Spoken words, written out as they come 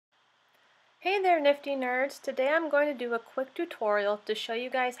Hey there, Nifty Nerds! Today I'm going to do a quick tutorial to show you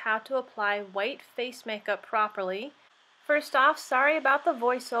guys how to apply white face makeup properly. First off, sorry about the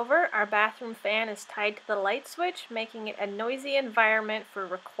voiceover. Our bathroom fan is tied to the light switch, making it a noisy environment for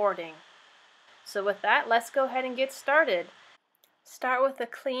recording. So with that, let's go ahead and get started. Start with a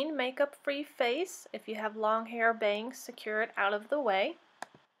clean, makeup-free face. If you have long hair or bangs, secure it out of the way.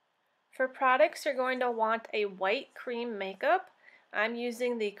 For products, you're going to want a white cream makeup. I'm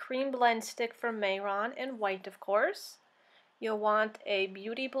using the cream blend stick from Mayron in white, of course. You'll want a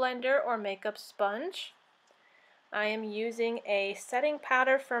beauty blender or makeup sponge. I am using a setting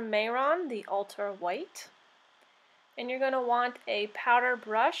powder from Mayron, the Ultra White. And you're going to want a powder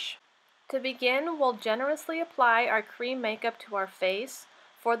brush. To begin, we'll generously apply our cream makeup to our face.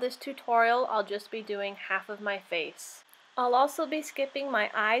 For this tutorial, I'll just be doing half of my face. I'll also be skipping my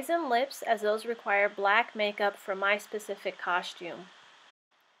eyes and lips as those require black makeup for my specific costume.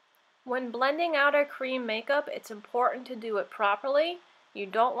 When blending out our cream makeup, it's important to do it properly. You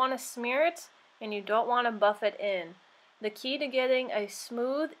don't want to smear it and you don't want to buff it in. The key to getting a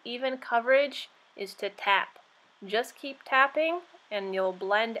smooth, even coverage is to tap. Just keep tapping and you'll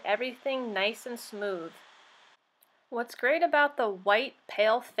blend everything nice and smooth. What's great about the white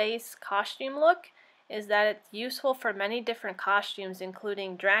pale face costume look is that it's useful for many different costumes,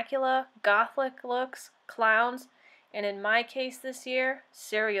 including Dracula, gothic looks, clowns, and in my case this year,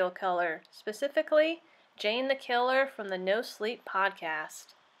 serial killer, specifically Jane the Killer from the No Sleep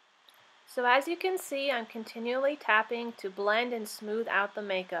podcast. So as you can see, I'm continually tapping to blend and smooth out the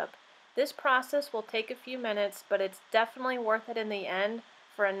makeup. This process will take a few minutes, but it's definitely worth it in the end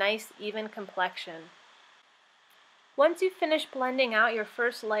for a nice even complexion. Once you've finished blending out your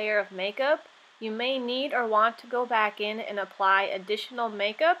first layer of makeup, you may need or want to go back in and apply additional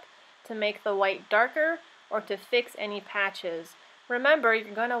makeup to make the white darker or to fix any patches. Remember,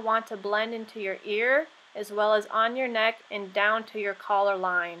 you're going to want to blend into your ear as well as on your neck and down to your collar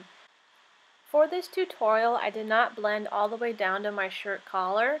line. For this tutorial, I did not blend all the way down to my shirt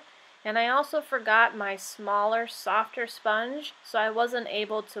collar, and I also forgot my smaller, softer sponge, so I wasn't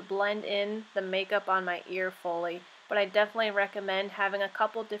able to blend in the makeup on my ear fully. But I definitely recommend having a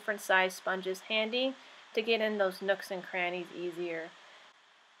couple different size sponges handy to get in those nooks and crannies easier.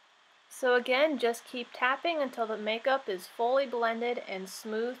 So again, just keep tapping until the makeup is fully blended and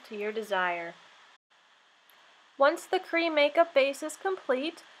smooth to your desire. Once the cream makeup base is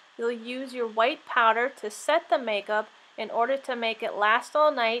complete, you'll use your white powder to set the makeup in order to make it last all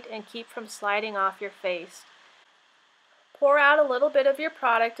night and keep from sliding off your face. Pour out a little bit of your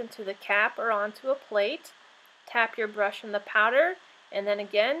product into the cap or onto a plate. Tap your brush in the powder, and then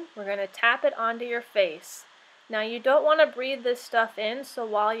again, we're going to tap it onto your face. Now you don't want to breathe this stuff in, so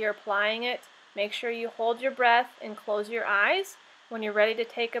while you're applying it, make sure you hold your breath and close your eyes. When you're ready to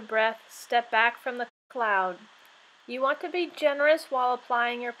take a breath, step back from the cloud. You want to be generous while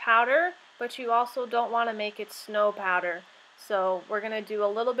applying your powder, but you also don't want to make it snow powder. So we're going to do a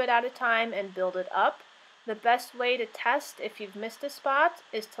little bit at a time and build it up. The best way to test if you've missed a spot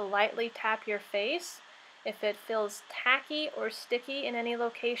is to lightly tap your face. If it feels tacky or sticky in any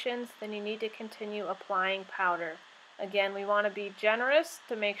locations, then you need to continue applying powder. Again, we want to be generous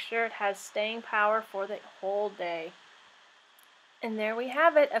to make sure it has staying power for the whole day. And there we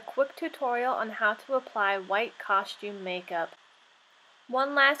have it, a quick tutorial on how to apply white costume makeup.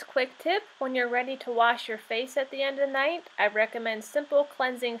 One last quick tip, when you're ready to wash your face at the end of the night, I recommend simple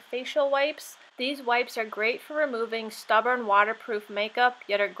cleansing facial wipes. These wipes are great for removing stubborn waterproof makeup,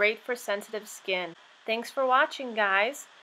 yet are great for sensitive skin. Thanks for watching, guys.